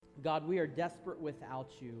God, we are desperate without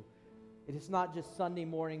you. It is not just Sunday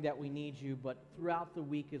morning that we need you, but throughout the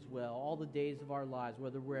week as well, all the days of our lives,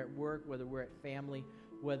 whether we're at work, whether we're at family,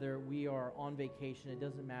 whether we are on vacation, it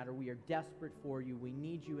doesn't matter. We are desperate for you. We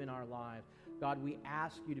need you in our lives. God, we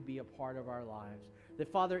ask you to be a part of our lives.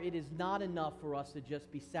 That, Father, it is not enough for us to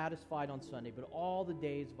just be satisfied on Sunday, but all the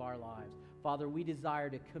days of our lives. Father, we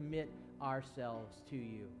desire to commit ourselves to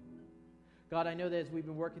you. God, I know that as we've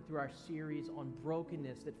been working through our series on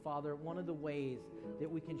brokenness, that, Father, one of the ways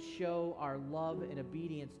that we can show our love and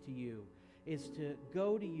obedience to you is to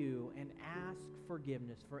go to you and ask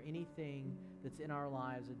forgiveness for anything that's in our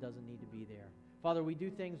lives that doesn't need to be there. Father, we do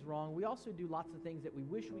things wrong. We also do lots of things that we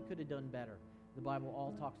wish we could have done better. The Bible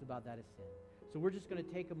all talks about that as sin. So we're just going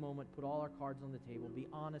to take a moment, put all our cards on the table, be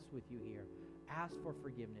honest with you here, ask for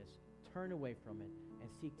forgiveness, turn away from it, and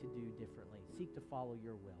seek to do differently. Seek to follow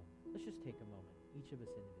your will. Let's just take a moment, each of us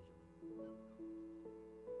individually.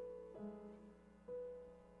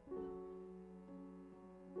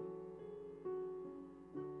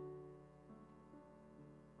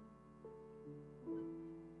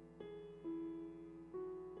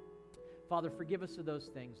 Father, forgive us of those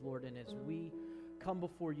things, Lord, and as we come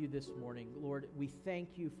before you this morning, Lord, we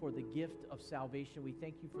thank you for the gift of salvation. We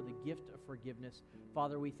thank you for the gift of forgiveness.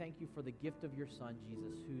 Father, we thank you for the gift of your Son,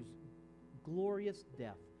 Jesus, whose glorious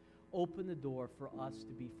death opened the door for us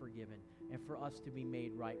to be forgiven and for us to be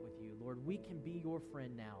made right with you. Lord, we can be your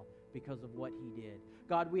friend now because of what he did.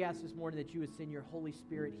 God, we ask this morning that you would send your Holy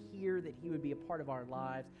Spirit here, that he would be a part of our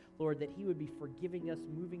lives. Lord, that he would be forgiving us,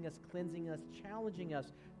 moving us, cleansing us, challenging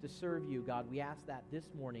us to serve you. God, we ask that this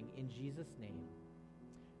morning in Jesus' name.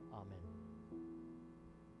 Amen.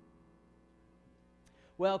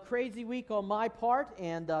 Well, crazy week on my part,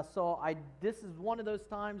 and this is one of those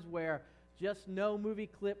times where just no movie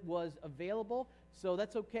clip was available, so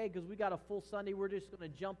that's okay because we got a full Sunday. We're just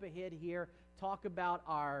going to jump ahead here, talk about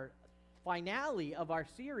our finale of our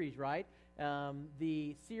series, right?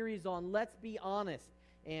 The series on Let's Be Honest.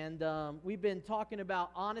 And we've been talking about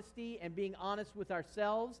honesty and being honest with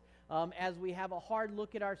ourselves as we have a hard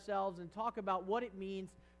look at ourselves and talk about what it means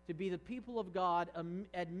to be the people of God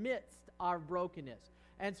amidst our brokenness.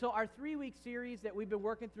 And so our 3-week series that we've been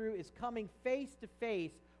working through is coming face to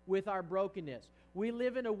face with our brokenness. We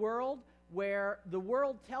live in a world where the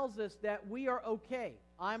world tells us that we are okay.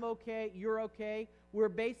 I'm okay, you're okay. We're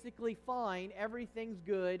basically fine, everything's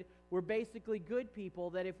good. We're basically good people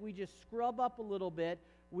that if we just scrub up a little bit,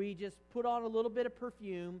 we just put on a little bit of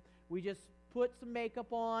perfume, we just put some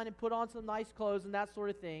makeup on and put on some nice clothes and that sort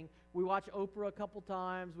of thing. We watch Oprah a couple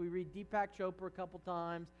times, we read Deepak Chopra a couple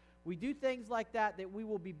times. We do things like that we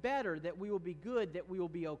will be better, that we will be good, that we will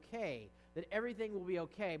be okay, that everything will be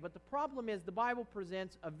okay. But the problem is the Bible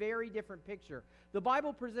presents a very different picture. The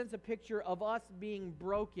Bible presents a picture of us being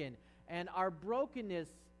broken and our brokenness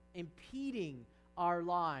impeding our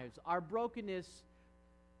lives, our brokenness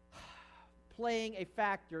playing a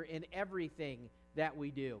factor in everything that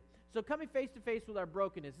we do. So coming face to face with our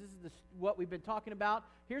brokenness, this is what we've been talking about.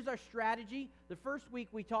 Here's our strategy. The first week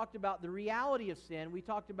we talked about the reality of sin. We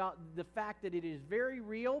talked about the fact that it is very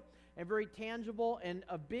real and very tangible and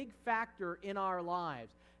a big factor in our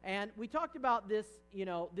lives. And we talked about this,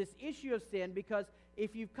 this issue of sin because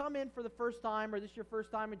if you've come in for the first time or this is your first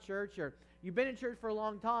time in church or you've been in church for a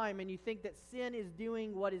long time and you think that sin is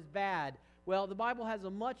doing what is bad, well, the Bible has a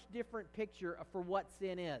much different picture for what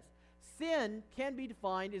sin is. Sin can be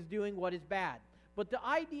defined as doing what is bad. But the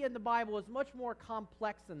idea in the Bible is much more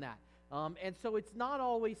complex than that. And so it's not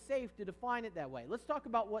always safe to define it that way. Let's talk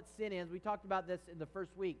about what sin is. We talked about this in the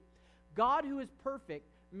first week. God, who is perfect,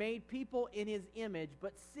 made people in his image,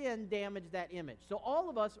 but sin damaged that image. So all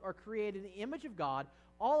of us are created in the image of God.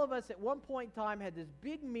 All of us at one point in time had this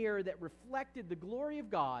big mirror that reflected the glory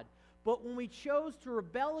of God. But when we chose to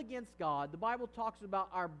rebel against God, the Bible talks about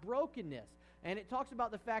our brokenness. And it talks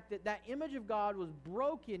about the fact that that image of God was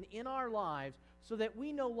broken in our lives so that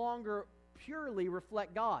we no longer purely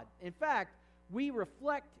reflect God. In fact, we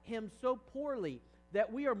reflect him so poorly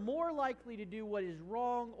that we are more likely to do what is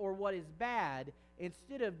wrong or what is bad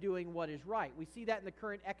instead of doing what is right. We see that in the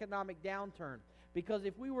current economic downturn. Because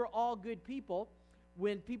if we were all good people,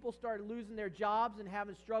 when people started losing their jobs and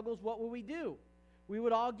having struggles, what would we do? We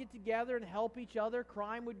would all get together and help each other.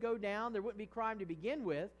 Crime would go down. There wouldn't be crime to begin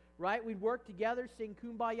with, right? We'd work together, sing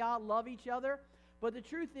Kumbaya, love each other. But the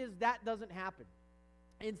truth is that doesn't happen.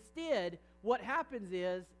 Instead, what happens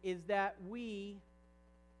is that we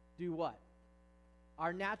do what?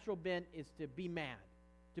 Our natural bent is to be mad,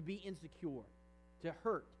 to be insecure, to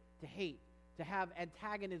hurt, to hate, to have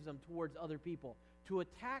antagonism towards other people, to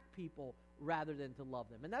attack people rather than to love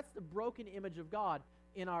them. And that's the broken image of God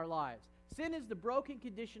in our lives. Sin is the broken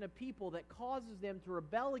condition of people that causes them to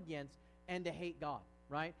rebel against and to hate God,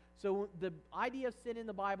 right? So the idea of sin in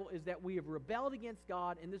the Bible is that we have rebelled against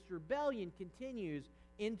God, and this rebellion continues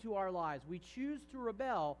into our lives. We choose to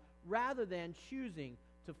rebel rather than choosing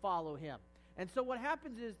to follow Him. And so what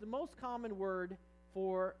happens is the most common word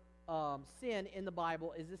for sin in the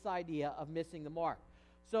Bible is this idea of missing the mark.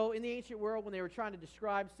 So in the ancient world, when they were trying to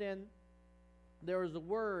describe sin, there was a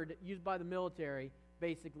word used by the military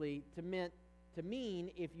basically to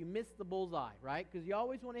mean if you miss the bullseye, right? Because you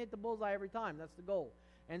always want to hit the bullseye every time. That's the goal.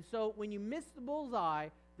 And so when you miss the bullseye,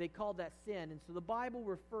 they called that sin. And so the Bible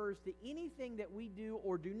refers to anything that we do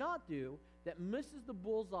or do not do that misses the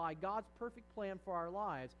bullseye. God's perfect plan for our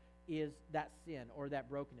lives is that sin or that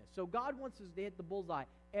brokenness. So God wants us to hit the bullseye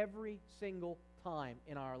every single time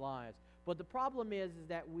in our lives. But the problem is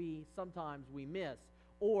that sometimes we miss.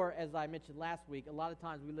 Or, as I mentioned last week, a lot of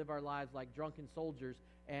times we live our lives like drunken soldiers,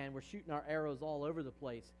 and we're shooting our arrows all over the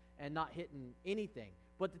place and not hitting anything.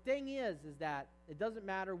 But the thing is that it doesn't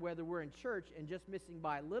matter whether we're in church and just missing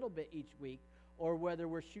by a little bit each week, or whether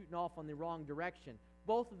we're shooting off on the wrong direction.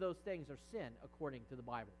 Both of those things are sin, according to the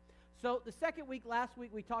Bible. So the second week, last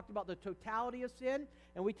week, we talked about the totality of sin,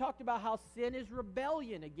 and we talked about how sin is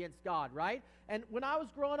rebellion against God, right? And when I was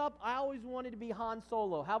growing up, I always wanted to be Han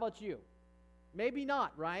Solo. How about you? Maybe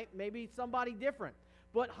not, right? Maybe somebody different.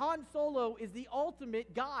 But Han Solo is the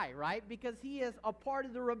ultimate guy, right? Because he is a part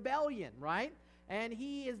of the rebellion, right? And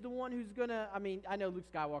he is the one who's going to, I know Luke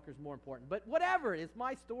Skywalker is more important, but whatever, it's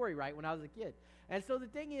my story, right, when I was a kid. And so the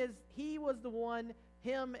thing is, he was the one,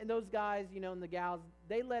 him and those guys, and the gals,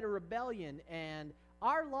 they led a rebellion. And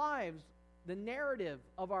our lives, the narrative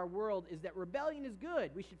of our world is that rebellion is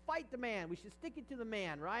good. We should fight the man. We should stick it to the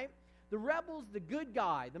man, right? The rebel's the good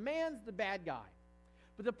guy. The man's the bad guy.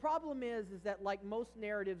 But the problem is that like most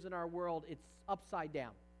narratives in our world, it's upside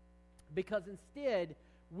down. Because instead,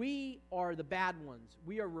 we are the bad ones.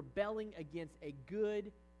 We are rebelling against a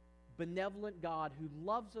good, benevolent God who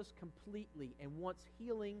loves us completely and wants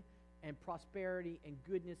healing and prosperity and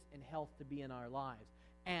goodness and health to be in our lives.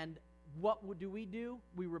 And what do?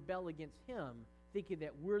 We rebel against Him, thinking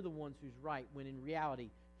that we're the ones who's right, when in reality,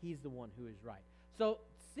 He's the one who is right. So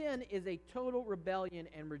sin is a total rebellion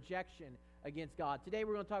and rejection against God. Today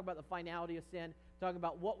we're going to talk about the finality of sin, talking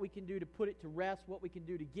about what we can do to put it to rest, what we can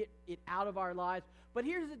do to get it out of our lives. But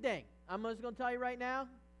here's the thing. I'm just going to tell you right now,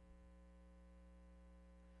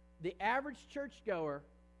 the average churchgoer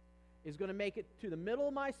is going to make it to the middle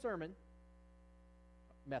of my sermon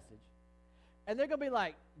message, and they're going to be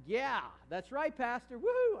like, yeah, that's right, Pastor.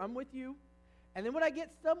 Woohoo, I'm with you. And then when I get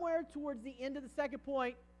somewhere towards the end of the second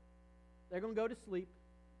point, they're going to go to sleep.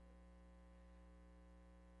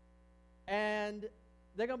 And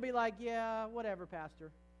they're going to be like, yeah, whatever,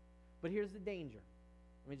 Pastor. But here's the danger.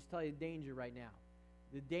 Let me just tell you the danger right now.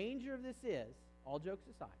 The danger of this is, all jokes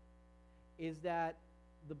aside, is that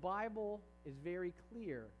the Bible is very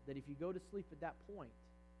clear that if you go to sleep at that point,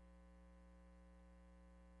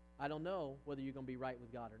 I don't know whether you're going to be right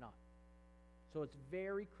with God or not. So it's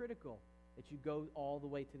very critical that you go all the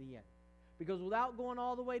way to the end. Because without going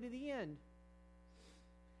all the way to the end,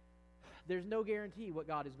 there's no guarantee what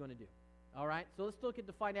God is going to do. All right? So let's look at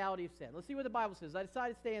the finality of sin. Let's see what the Bible says. I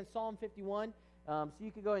decided to stay in Psalm 51. So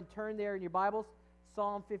you can go ahead and turn there in your Bibles.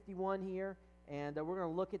 Psalm 51 here. And we're going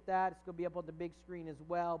to look at that. It's going to be up on the big screen as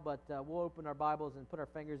well. But we'll open our Bibles and put our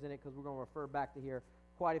fingers in it because we're going to refer back to here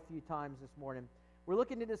quite a few times this morning. We're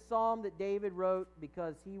looking at this psalm that David wrote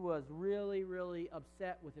because he was really, really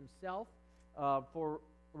upset with himself for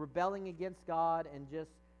rebelling against God and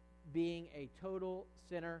just being a total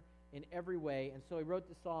sinner in every way. And so he wrote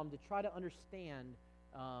the psalm to try to understand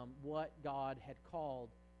what God had called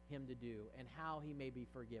him to do and how he may be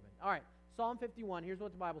forgiven. All right, Psalm 51, here's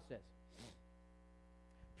what the Bible says.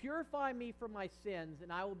 Purify me from my sins,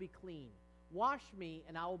 and I will be clean. Wash me,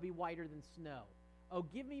 and I will be whiter than snow. Oh,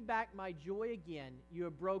 give me back my joy again. You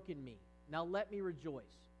have broken me. Now let me rejoice.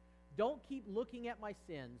 Don't keep looking at my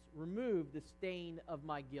sins. Remove the stain of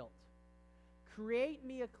my guilt. Create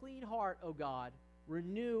me a clean heart, O God.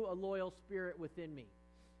 Renew a loyal spirit within me.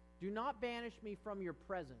 Do not banish me from your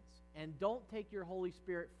presence, and don't take your Holy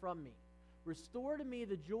Spirit from me. Restore to me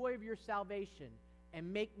the joy of your salvation,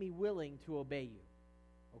 and make me willing to obey you.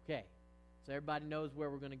 Okay, so everybody knows where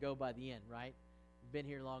we're going to go by the end, right? We've been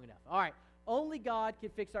here long enough. All right, only God can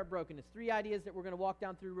fix our brokenness. 3 ideas that we're going to walk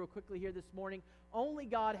down through real quickly here this morning. Only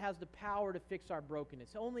God has the power to fix our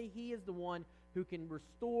brokenness. Only He is the one who can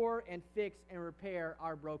restore and fix and repair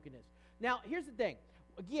our brokenness. Now, here's the thing.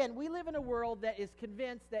 Again, we live in a world that is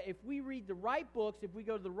convinced that if we read the right books, if we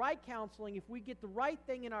go to the right counseling, if we get the right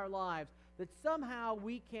thing in our lives, that somehow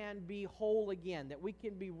we can be whole again, that we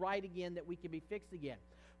can be right again, that we can be fixed again.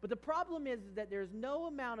 But the problem is that there's no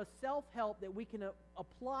amount of self-help that we can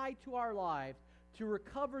apply to our lives to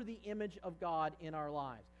recover the image of God in our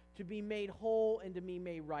lives, to be made whole and to be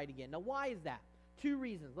made right again. Now, why is that? Two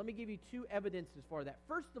reasons. Let me give you two evidences for that.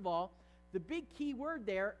 First of all, the big key word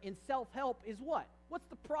there in self-help is what? What's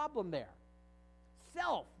the problem there?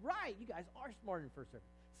 Self, right. You guys are smarter than first service.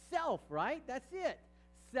 Self, right? That's it.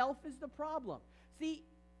 Self is the problem. See,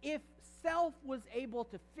 if self was able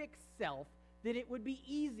to fix self, then it would be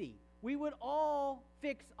easy. We would all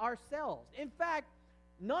fix ourselves. In fact,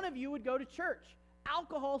 none of you would go to church.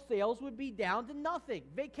 Alcohol sales would be down to nothing.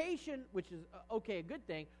 Vacation, which is, a good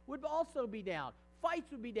thing, would also be down. Fights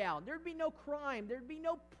would be down. There'd be no crime. There'd be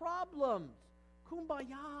no problems.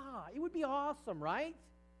 Kumbaya. It would be awesome, right?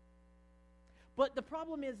 But the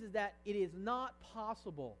problem is that it is not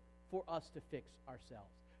possible for us to fix ourselves.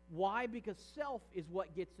 Why? Because self is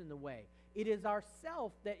what gets in the way. It is our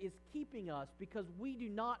self that is keeping us because we do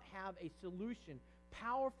not have a solution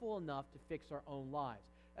powerful enough to fix our own lives.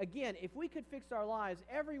 Again, if we could fix our lives,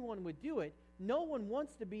 everyone would do it. No one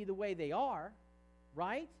wants to be the way they are,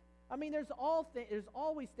 right? I mean, there's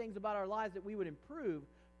always things about our lives that we would improve,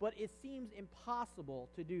 but it seems impossible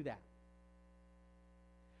to do that.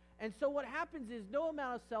 And so what happens is no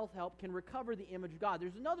amount of self-help can recover the image of God.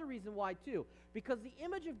 There's another reason why, too, because the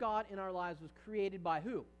image of God in our lives was created by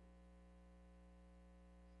who?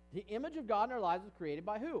 The image of God in our lives was created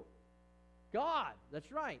by who? God.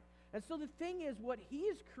 That's right. And so the thing is, what He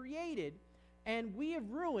has created and we have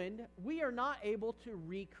ruined, we are not able to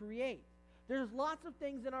recreate. There's lots of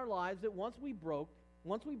things in our lives that once we break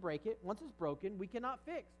it, once it's broken, we cannot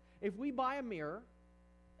fix. If we buy a mirror,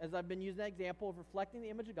 as I've been using that example of reflecting the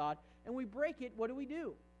image of God, and we break it, what do we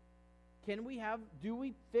do? Do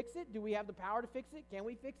we fix it? Do we have the power to fix it? Can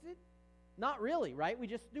we fix it? Not really, right? We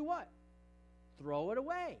just do what? Throw it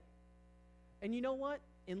away. And you know what?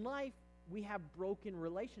 In life, we have broken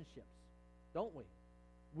relationships, don't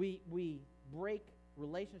we? We break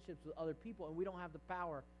relationships with other people, and we don't have the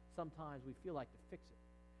power, sometimes we feel like, to fix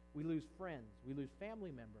it. We lose friends. We lose family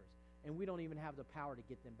members. And we don't even have the power to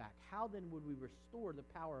get them back. How then would we restore the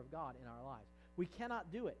power of God in our lives? We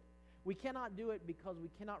cannot do it. We cannot do it because we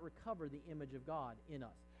cannot recover the image of God in us.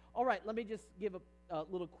 All right, let me just give a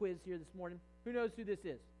little quiz here this morning. Who knows who this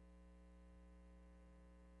is?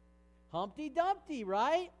 Humpty Dumpty,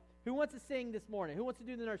 right? Who wants to sing this morning? Who wants to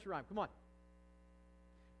do the nursery rhyme? Come on.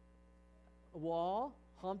 A wall,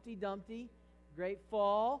 Humpty Dumpty, great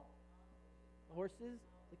fall, horses,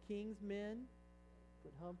 the king's men,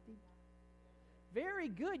 put Humpty. Very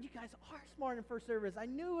good. You guys are smart in first service. I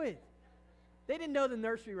knew it. They didn't know the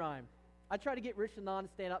nursery rhyme. I tried to get Rich and Nan to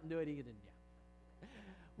stand up and do it. He didn't. Yeah.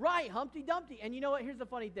 Right, Humpty Dumpty. And you know what? Here's the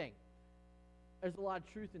funny thing. There's a lot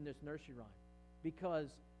of truth in this nursery rhyme. Because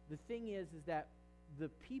the thing is that the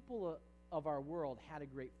people of our world had a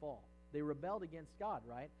great fall. They rebelled against God,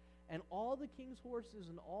 right? And all the king's horses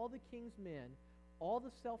and all the king's men, all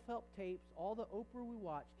the self-help tapes, all the Oprah we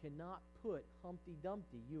watch cannot put Humpty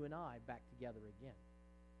Dumpty, you and I, back together again.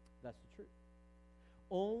 That's the truth.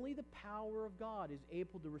 Only the power of God is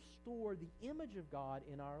able to restore the image of God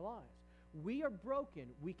in our lives. We are broken.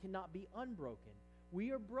 We cannot be unbroken.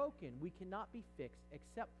 We are broken. We cannot be fixed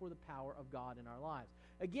except for the power of God in our lives.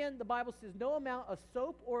 Again, the Bible says, no amount of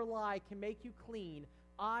soap or lye can make you clean.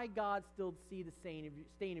 I, God, still see the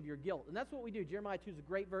stain of your guilt. And that's what we do. Jeremiah 2 is a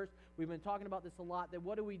great verse. We've been talking about this a lot. That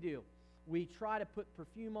what do? We try to put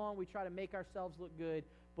perfume on. We try to make ourselves look good.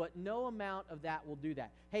 But no amount of that will do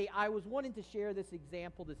that. Hey, I was wanting to share this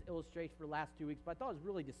example, this illustration for the last 2 weeks, but I thought it was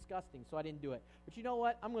really disgusting, so I didn't do it. But you know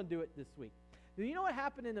what? I'm going to do it this week. Do you know what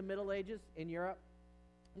happened in the Middle Ages in Europe?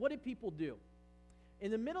 What did people do?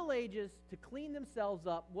 In the Middle Ages, to clean themselves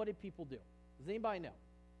up, what did people do? Does anybody know?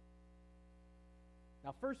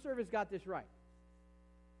 Now, First Service got this right.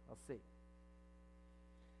 I'll see.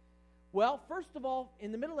 Well, first of all,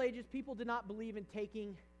 in the Middle Ages, people did not believe in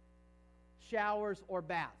taking showers or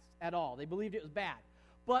baths at all. They believed it was bad.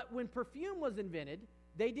 But when perfume was invented,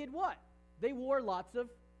 they did what? They wore lots of...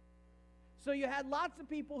 So you had lots of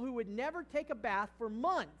people who would never take a bath for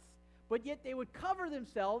months, but yet they would cover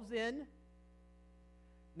themselves in...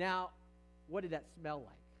 Now, what did that smell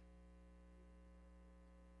like?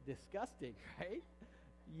 Disgusting, right?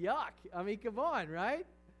 Yuck. I mean, come on, right?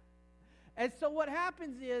 And so what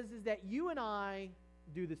happens is that you and I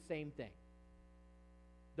do the same thing,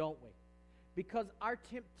 don't we? Because our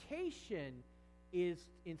temptation is,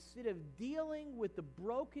 instead of dealing with the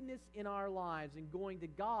brokenness in our lives and going to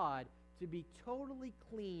God to be totally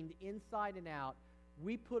cleaned inside and out,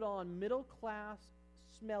 we put on middle-class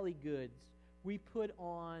smelly goods. We put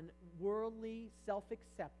on worldly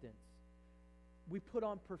self-acceptance. We put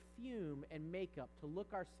on perfume and makeup to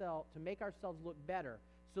make ourselves look better,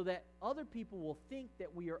 so that other people will think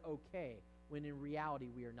that we are okay, when in reality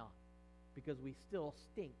we are not, because we still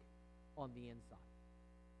stink on the inside.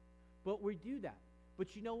 But we do that.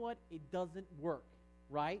 But you know what? It doesn't work,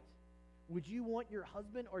 right? Would you want your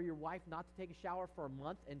husband or your wife not to take a shower for a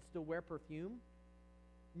month and still wear perfume?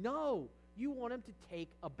 No. You want them to take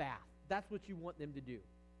a bath. That's what you want them to do,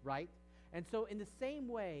 right? And so in the same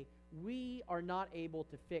way, we are not able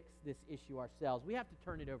to fix this issue ourselves. We have to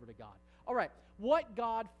turn it over to God. All right, what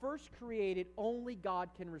God first created, only God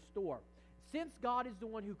can restore. Since God is the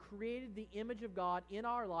one who created the image of God in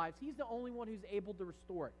our lives, He's the only one who's able to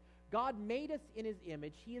restore it. God made us in His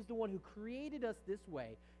image. He is the one who created us this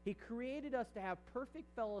way. He created us to have perfect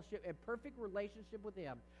fellowship and perfect relationship with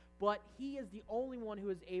Him, but He is the only one who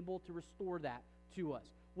is able to restore that to us.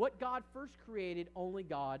 What God first created, only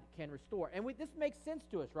God can restore. And this makes sense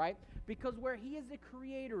to us, right? Because where He is the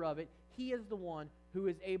creator of it, He is the one who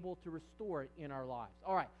is able to restore it in our lives.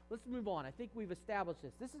 All right, let's move on. I think we've established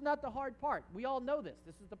this. This is not the hard part. We all know this.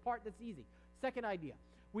 This is the part that's easy. Second idea,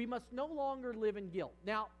 we must no longer live in guilt.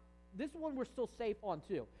 Now, this one we're still safe on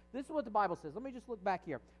too. This is what the Bible says. Let me just look back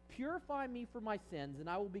here. Purify me from my sins, and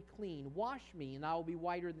I will be clean. Wash me, and I will be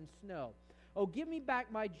whiter than snow. Oh, give me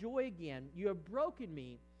back my joy again. You have broken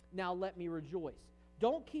me. Now let me rejoice.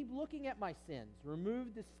 Don't keep looking at my sins.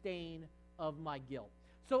 Remove the stain of my guilt.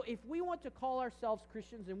 So if we want to call ourselves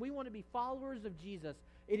Christians and we want to be followers of Jesus,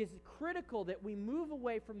 it is critical that we move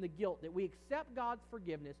away from the guilt, that we accept God's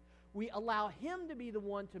forgiveness, we allow Him to be the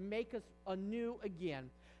one to make us anew again,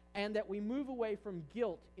 and that we move away from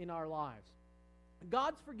guilt in our lives.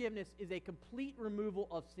 God's forgiveness is a complete removal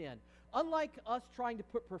of sin. Unlike us trying to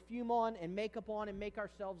put perfume on and makeup on and make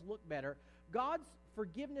ourselves look better, God's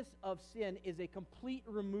forgiveness of sin is a complete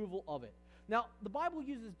removal of it. Now, the Bible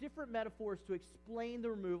uses different metaphors to explain the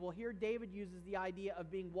removal. Here, David uses the idea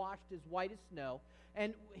of being washed as white as snow.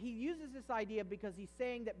 And he uses this idea because he's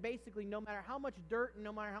saying that basically no matter how much dirt and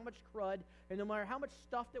no matter how much crud and no matter how much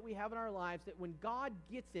stuff that we have in our lives, that when God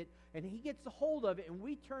gets it and He gets a hold of it and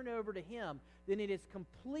we turn over to Him, then it is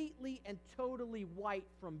completely and totally white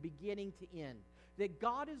from beginning to end. That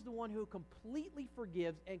God is the one who completely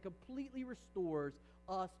forgives and completely restores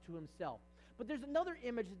us to Himself. But there's another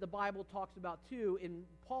image that the Bible talks about too, and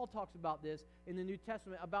Paul talks about this in the New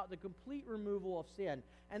Testament, about the complete removal of sin.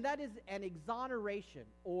 And that is an exoneration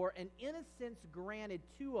or an innocence granted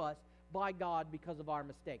to us by God because of our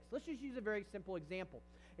mistakes. Let's just use a very simple example.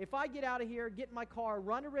 If I get out of here, get in my car,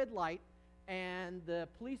 run a red light, and the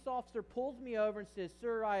police officer pulls me over and says,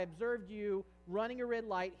 "Sir, I observed you running a red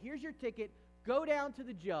light. Here's your ticket. Go down to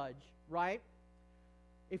the judge," right?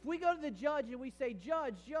 If we go to the judge and we say,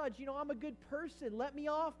 Judge, I'm a good person. Let me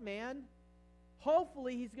off, man.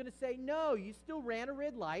 Hopefully he's going to say, no, you still ran a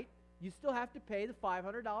red light. You still have to pay the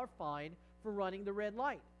 $500 fine for running the red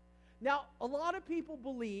light. Now, a lot of people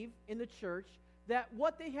believe in the church that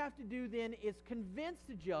what they have to do then is convince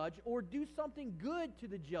the judge or do something good to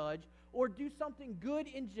the judge or do something good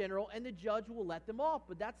in general, and the judge will let them off.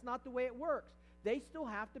 But that's not the way it works. They still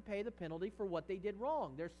have to pay the penalty for what they did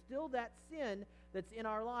wrong. There's still that sin that's in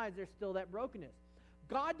our lives. There's still that brokenness.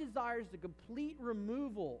 God desires the complete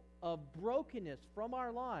removal of brokenness from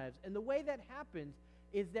our lives. And the way that happens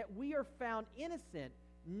is that we are found innocent,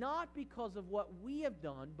 not because of what we have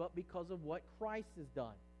done, but because of what Christ has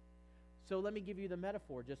done. So let me give you the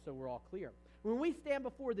metaphor just so we're all clear. When we stand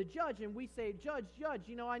before the judge and we say, Judge,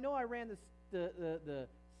 I know I ran the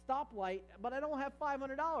stoplight, but I don't have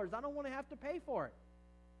 $500. I don't want to have to pay for it.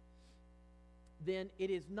 Then it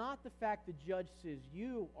is not the fact the judge says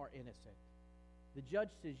you are innocent. The judge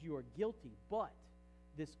says you are guilty, but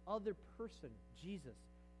this other person, Jesus,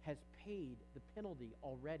 has paid the penalty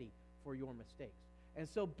already for your mistakes. And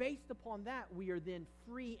so based upon that, we are then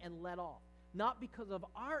free and let off. Not because of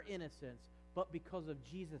our innocence, but because of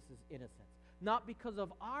Jesus' innocence. Not because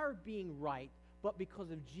of our being right, but because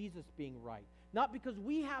of Jesus being right. Not because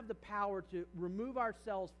we have the power to remove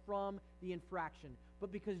ourselves from the infraction,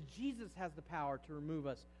 but because Jesus has the power to remove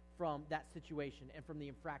us from that situation and from the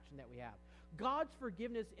infraction that we have. God's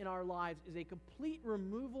forgiveness in our lives is a complete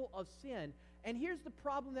removal of sin. And here's the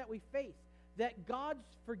problem that we face, that God's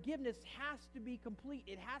forgiveness has to be complete.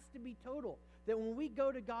 It has to be total. That when we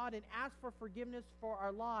go to God and ask for forgiveness for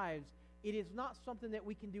our lives, it is not something that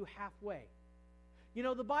we can do halfway. You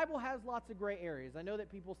know, the Bible has lots of gray areas. I know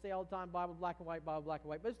that people say all the time, Bible black and white,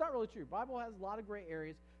 but it's not really true. Bible has a lot of gray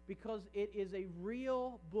areas because it is a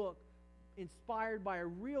real book inspired by a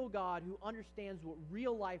real God who understands what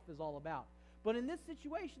real life is all about. But in this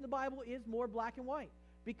situation, the Bible is more black and white,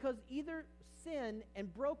 because either sin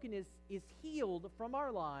and brokenness is healed from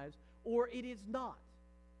our lives or it is not.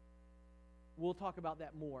 We'll talk about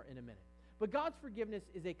that more in a minute. But God's forgiveness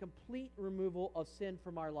is a complete removal of sin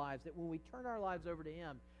from our lives, that when we turn our lives over to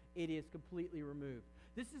Him, it is completely removed.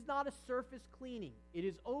 This is not a surface cleaning. It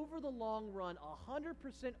is, over the long run, 100%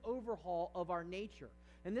 overhaul of our nature.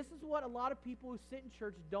 And this is what a lot of people who sit in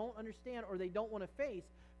church don't understand, or they don't want to face,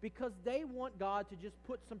 because they want God to just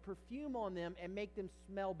put some perfume on them and make them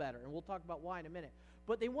smell better. And we'll talk about why in a minute.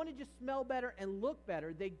 But they want to just smell better and look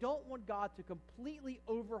better. They don't want God to completely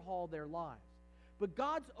overhaul their lives. But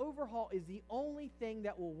God's overhaul is the only thing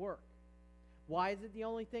that will work. Why is it the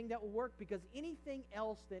only thing that will work? Because anything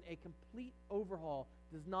else than a complete overhaul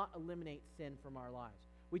does not eliminate sin from our lives.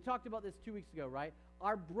 We talked about this 2 weeks ago, right?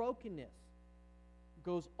 Our brokenness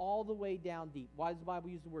goes all the way down deep. Why does the Bible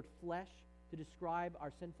use the word flesh to describe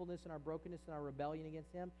our sinfulness and our brokenness and our rebellion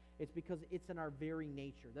against Him? It's because it's in our very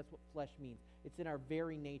nature. That's what flesh means. It's in our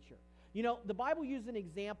very nature. You know, the Bible uses an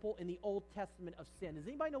example in the Old Testament of sin. Does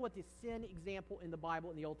anybody know what the sin example in the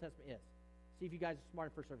Bible in the Old Testament is? See if you guys are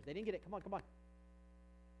smart in first service. They didn't get it. Come on.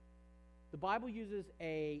 The Bible uses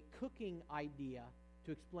a cooking idea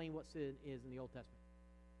to explain what sin is in the Old Testament.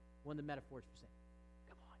 One of the metaphors for sin.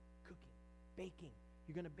 Come on, cooking, baking.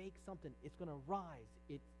 You're going to bake something. It's going to rise.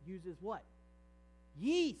 It uses what?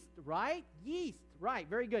 Yeast, right? Yeast, right.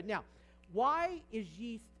 Very good. Now, why is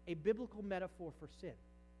yeast a biblical metaphor for sin?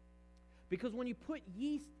 Because when you put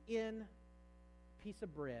yeast in a piece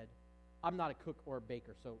of bread, I'm not a cook or a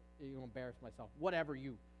baker, so you won't embarrass myself.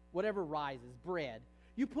 Whatever rises, bread,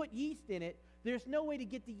 you put yeast in it, there's no way to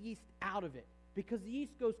get the yeast out of it, because the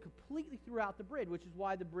yeast goes completely throughout the bread, which is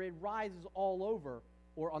why the bread rises all over,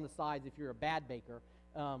 or on the sides if you're a bad baker,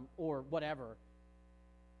 or whatever.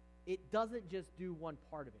 It doesn't just do one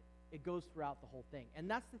part of it. It goes throughout the whole thing. And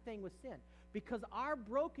that's the thing with sin, because our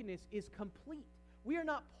brokenness is complete. We are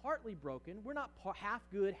not partly broken. We're not half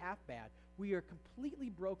good, half bad. We are completely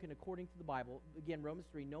broken according to the Bible. Again, Romans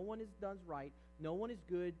 3, no one is done right. No one is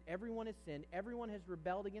good. Everyone has sinned. Everyone has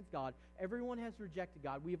rebelled against God. Everyone has rejected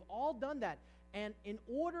God. We have all done that. And in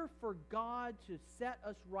order for God to set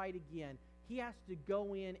us right again, He has to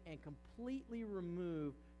go in and completely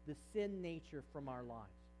remove the sin nature from our lives.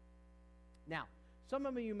 Now, some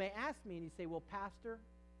of you may ask me and you say, well, Pastor,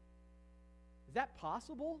 is that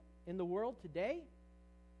possible in the world today?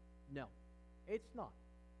 No, it's not.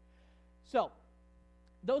 So,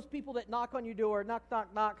 those people that knock on your door, knock,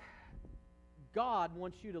 knock, knock, God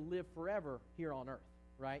wants you to live forever here on earth,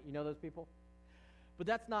 right? You know those people? But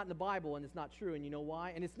that's not in the Bible, and it's not true, and you know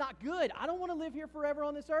why? And it's not good. I don't want to live here forever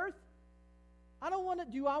on this earth.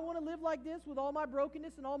 Do I want to live like this with all my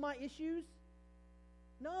brokenness and all my issues?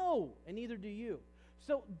 No, and neither do you.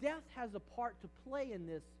 So death has a part to play in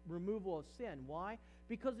this removal of sin. Why?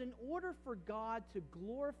 Because in order for God to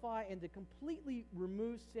glorify and to completely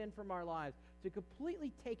remove sin from our lives, to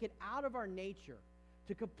completely take it out of our nature,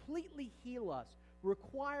 to completely heal us,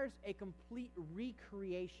 requires a complete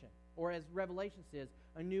recreation, or as Revelation says,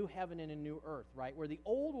 a new heaven and a new earth, right? Where the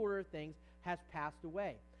old order of things has passed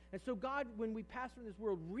away. And so God, when we pass from this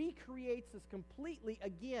world, recreates us completely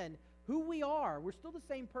again, who we are. We're still the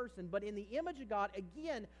same person, but in the image of God,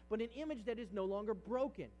 again, but an image that is no longer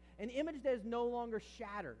broken, an image that is no longer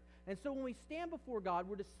shattered. And so when we stand before God,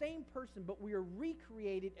 we're the same person, but we are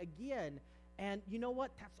recreated again. And you know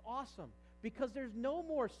what? That's awesome, because there's no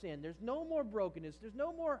more sin, there's no more brokenness, there's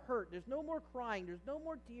no more hurt, there's no more crying, there's no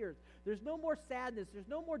more tears, there's no more sadness, there's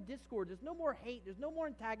no more discord, there's no more hate, there's no more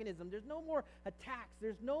antagonism, there's no more attacks,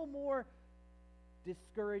 there's no more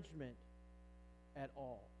discouragement at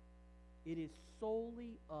all. It is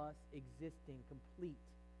solely us existing complete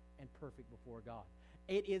and perfect before God.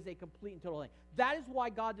 It is a complete and total thing. That is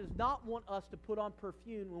why God does not want us to put on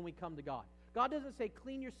perfume when we come to God. God doesn't say,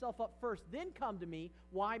 clean yourself up first, then come to me.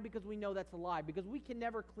 Why? Because we know that's a lie. Because we can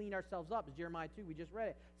never clean ourselves up. As Jeremiah 2, we just read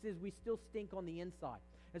it, says we still stink on the inside.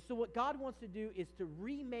 And so what God wants to do is to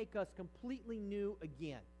remake us completely new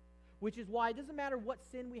again. Which is why it doesn't matter what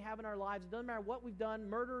sin we have in our lives. It doesn't matter what we've done.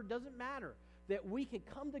 Murder doesn't matter. That we can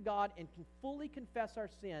come to God and can fully confess our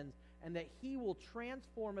sins, and that He will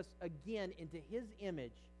transform us again into His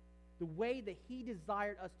image, the way that He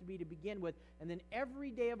desired us to be to begin with. And then every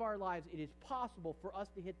day of our lives, it is possible for us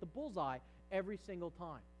to hit the bullseye every single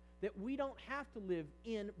time. That we don't have to live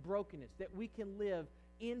in brokenness, that we can live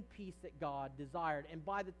in peace that God desired. And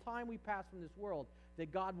by the time we pass from this world,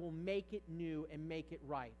 that God will make it new and make it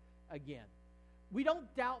right again. We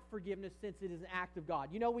don't doubt forgiveness, since it is an act of God.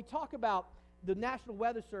 You know, we talk about the National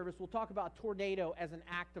Weather Service will talk about a tornado as an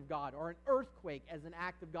act of God, or an earthquake as an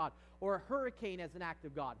act of God, or a hurricane as an act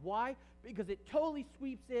of God. Why? Because it totally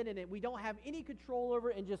sweeps in and we don't have any control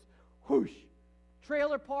over it, and just whoosh,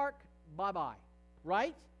 trailer park, bye-bye,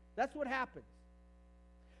 right? That's what happens.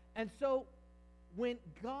 And so when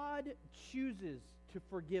God chooses to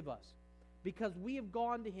forgive us because we have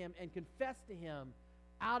gone to him and confessed to him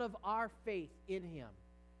out of our faith in him,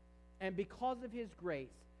 and because of his grace,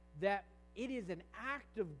 that it is an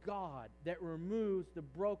act of God that removes the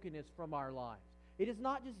brokenness from our lives. It is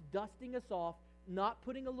not just dusting us off, not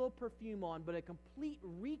putting a little perfume on, but a complete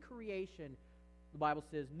recreation, the Bible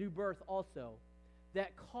says, new birth also,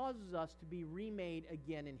 that causes us to be remade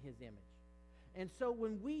again in his image. And so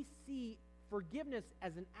when we see forgiveness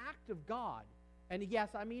as an act of God, and yes,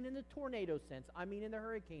 I mean in the tornado sense, I mean in the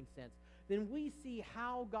hurricane sense, then we see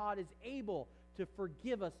how God is able to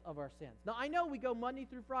forgive us of our sins. Now, I know we go Monday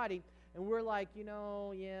through Friday, and we're like,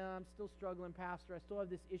 yeah, I'm still struggling, Pastor. I still have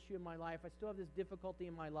this issue in my life. I still have this difficulty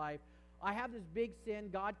in my life. I have this big sin.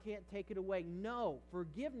 God can't take it away. No,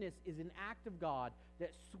 forgiveness is an act of God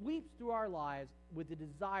that sweeps through our lives with the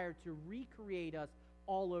desire to recreate us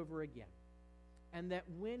all over again. And that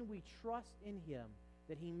when we trust in him,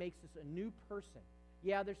 that he makes us a new person.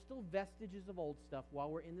 Yeah, there's still vestiges of old stuff while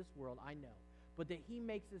we're in this world, I know. But that he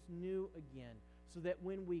makes us new again, so that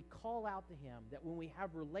when we call out to him, that when we have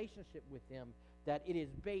relationship with him, that it is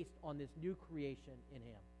based on this new creation in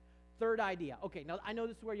him. Third idea. Okay, now I know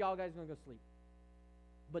this is where y'all guys are going to go sleep.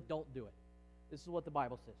 But don't do it. This is what the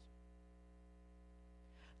Bible says.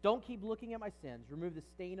 Don't keep looking at my sins. Remove the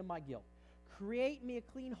stain of my guilt. Create me a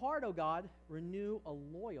clean heart, O God. Renew a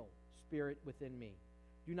loyal spirit within me.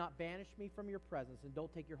 Do not banish me from your presence, and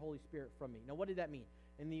don't take your Holy Spirit from me. Now, what did that mean?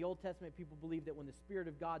 In the Old Testament, people believed that when the Spirit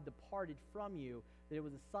of God departed from you, that it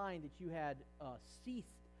was a sign that you had ceased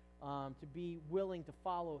to be willing to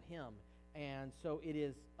follow him. And so it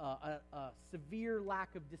is a severe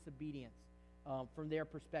lack of disobedience from their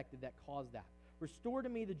perspective that caused that. Restore to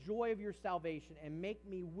me the joy of your salvation and make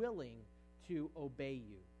me willing to obey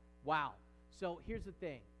you. Wow. So here's the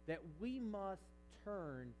thing, that we must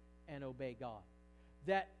turn and obey God.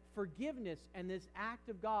 That forgiveness and this act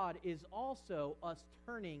of God is also us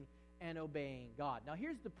turning and obeying God. Now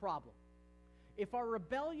here's the problem. If our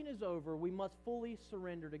rebellion is over, we must fully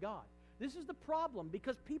surrender to God. This is the problem,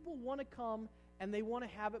 because people want to come and they want to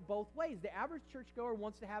have it both ways. The average churchgoer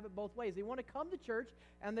wants to have it both ways. They want to come to church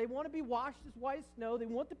and they want to be washed as white as snow. They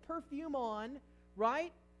want the perfume on,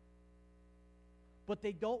 right? But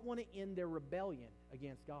they don't want to end their rebellion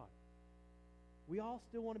against God. We all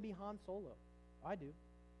still want to be Han Solo. I do.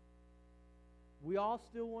 We all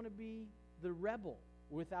still want to be the rebel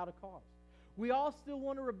without a cause. We all still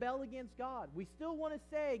want to rebel against God. We still want to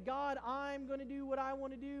say, God, I'm going to do what I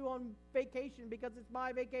want to do on vacation because it's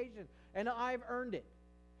my vacation and I've earned it.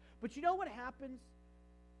 But you know what happens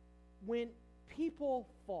when people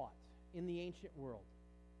fought in the ancient world,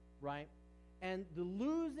 right? And the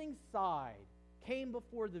losing side came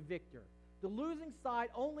before the victor. The losing side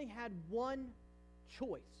only had one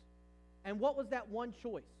choice. And what was that one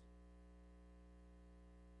choice?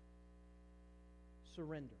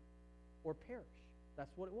 Surrender or perish.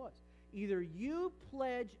 That's what it was. Either you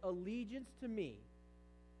pledge allegiance to me,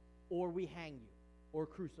 or we hang you or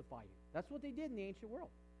crucify you. That's what they did in the ancient world.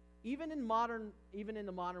 Even in the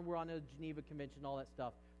modern world, I know the Geneva Convention, all that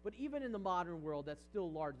stuff, but even in the modern world, that's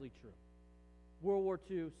still largely true. World War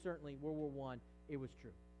II, certainly. World War I, it was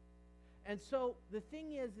true. And so the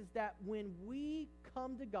thing is that when we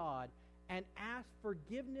come to God and ask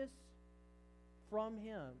forgiveness from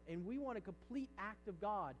him, and we want a complete act of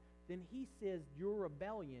God, then he says your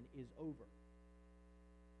rebellion is over.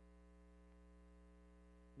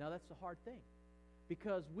 Now that's the hard thing,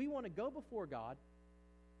 because we want to go before God,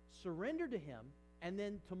 surrender to him, and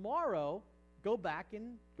then tomorrow go back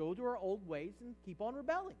and go to our old ways and keep on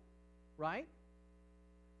rebelling, right?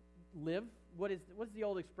 What's the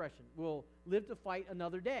old expression? We'll live to fight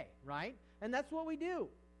another day, right? And that's what we do.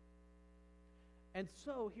 And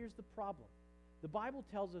so here's the problem. The Bible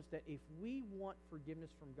tells us that if we want forgiveness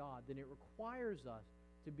from God, then it requires us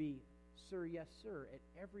to be sir, yes, sir, at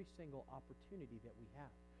every single opportunity that we have.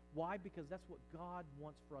 Why? Because that's what God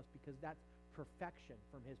wants for us, because that's perfection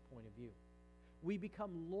from his point of view. We become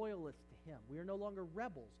loyalists to him. We are no longer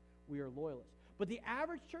rebels. We are loyalists. But the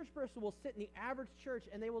average church person will sit in the average church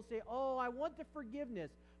and they will say, oh, I want the forgiveness,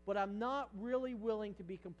 but I'm not really willing to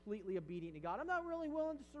be completely obedient to God. I'm not really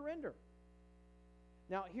willing to surrender.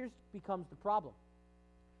 Now, here becomes the problem.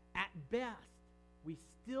 At best, we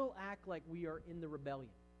still act like we are in the rebellion.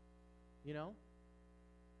 You know?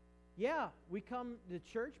 Yeah, we come to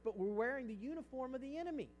church, but we're wearing the uniform of the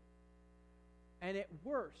enemy. And at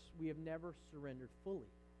worst, we have never surrendered fully,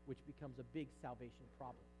 which becomes a big salvation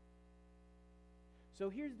problem. So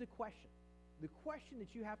here's the question. The question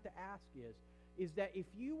that you have to ask is that if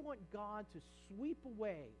you want God to sweep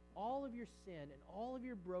away all of your sin and all of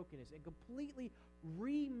your brokenness and completely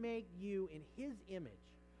remake you in His image,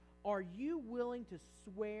 are you willing to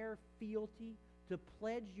swear fealty, to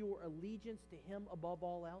pledge your allegiance to Him above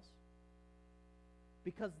all else?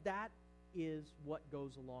 Because that is what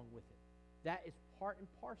goes along with it. That is part and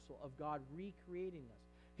parcel of God recreating us.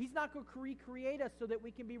 He's not going to recreate us so that we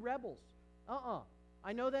can be rebels.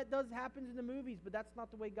 I know that does happen in the movies, but that's not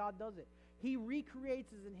the way God does it. He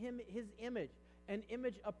recreates us in His image, an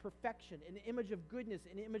image of perfection, an image of goodness,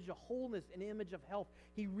 an image of wholeness, an image of health.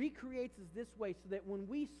 He recreates us this way so that when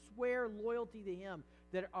we swear loyalty to Him,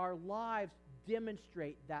 that our lives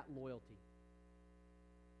demonstrate that loyalty.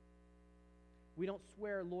 We don't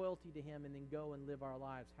swear loyalty to Him and then go and live our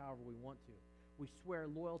lives however we want to. We swear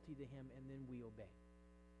loyalty to Him and then we obey.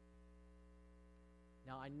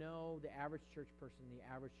 Now, I know the average church person, the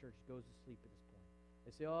average church goes to sleep at this point.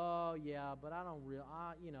 They say, oh, yeah, but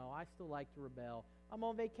I still like to rebel. I'm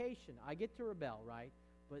on vacation. I get to rebel, right?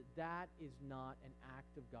 But that is not an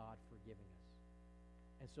act of God forgiving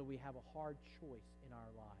us. And so we have a hard choice in our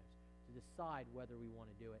lives to decide whether we want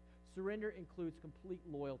to do it. Surrender includes complete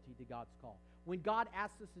loyalty to God's call. When God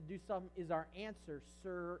asks us to do something, is our answer,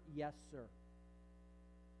 sir, yes, sir?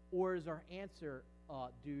 Or is our answer,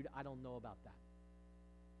 dude, I don't know about that?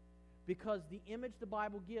 Because the image the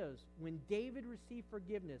Bible gives, when David received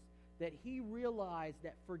forgiveness, that he realized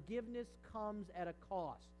that forgiveness comes at a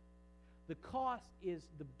cost. The cost is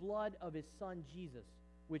the blood of his son Jesus,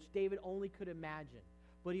 which David only could imagine.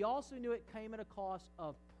 But he also knew it came at a cost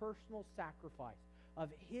of personal sacrifice, of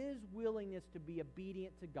his willingness to be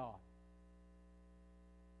obedient to God.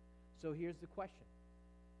 So here's the question.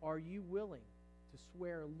 Are you willing to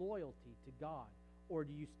swear loyalty to God, or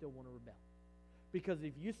do you still want to rebel? Because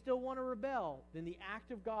if you still want to rebel, then the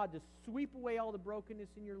act of God to sweep away all the brokenness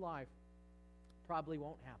in your life probably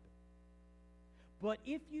won't happen. But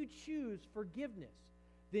if you choose forgiveness,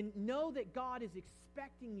 then know that God is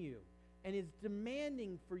expecting you and is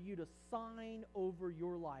demanding for you to sign over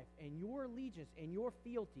your life and your allegiance and your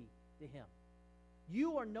fealty to Him.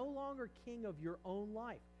 You are no longer king of your own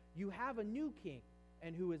life. You have a new king.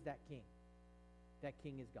 And who is that king? That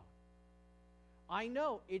king is God. I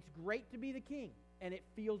know it's great to be the king, and it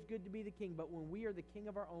feels good to be the king, but when we are the king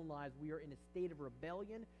of our own lives, we are in a state of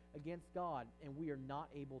rebellion against God, and we are not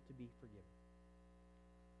able to be forgiven.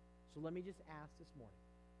 So let me just ask this morning,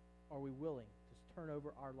 are we willing to turn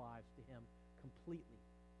over our lives to Him completely,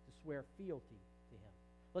 to swear fealty to Him?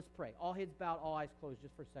 Let's pray. All heads bowed, all eyes closed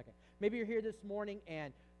just for a second. Maybe you're here this morning,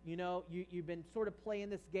 and you've been sort of playing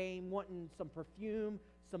this game, wanting some perfume,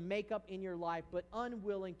 some makeup in your life, but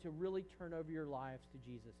unwilling to really turn over your lives to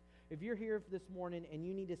Jesus. If you're here this morning and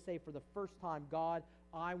you need to say for the first time, God,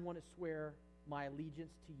 I want to swear my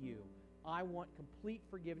allegiance to you. I want complete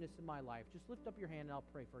forgiveness in my life. Just lift up your hand and I'll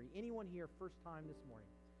pray for you. Anyone here first time this morning?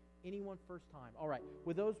 Anyone first time? All right.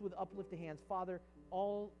 With those with uplifted hands, Father,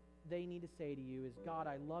 all they need to say to you is, God,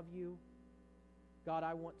 I love you. God,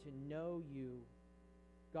 I want to know you.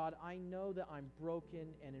 God, I know that I'm broken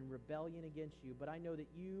and in rebellion against you, but I know that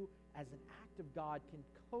you, as an act of God, can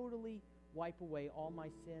totally wipe away all my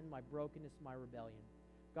sin, my brokenness, my rebellion.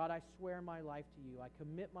 God, I swear my life to you. I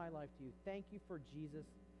commit my life to you. Thank you for Jesus.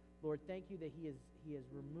 Lord, thank you that He has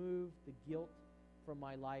removed the guilt from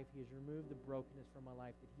my life. He has removed the brokenness from my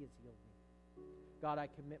life, that He has healed me. God, I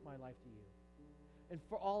commit my life to you. And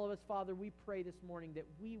for all of us, Father, we pray this morning that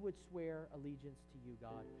we would swear allegiance to you,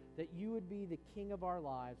 God, that you would be the king of our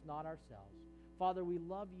lives, not ourselves. Father, we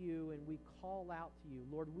love you and we call out to you.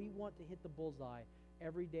 Lord, we want to hit the bullseye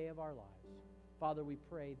every day of our lives. Father, we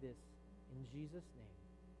pray this in Jesus' name.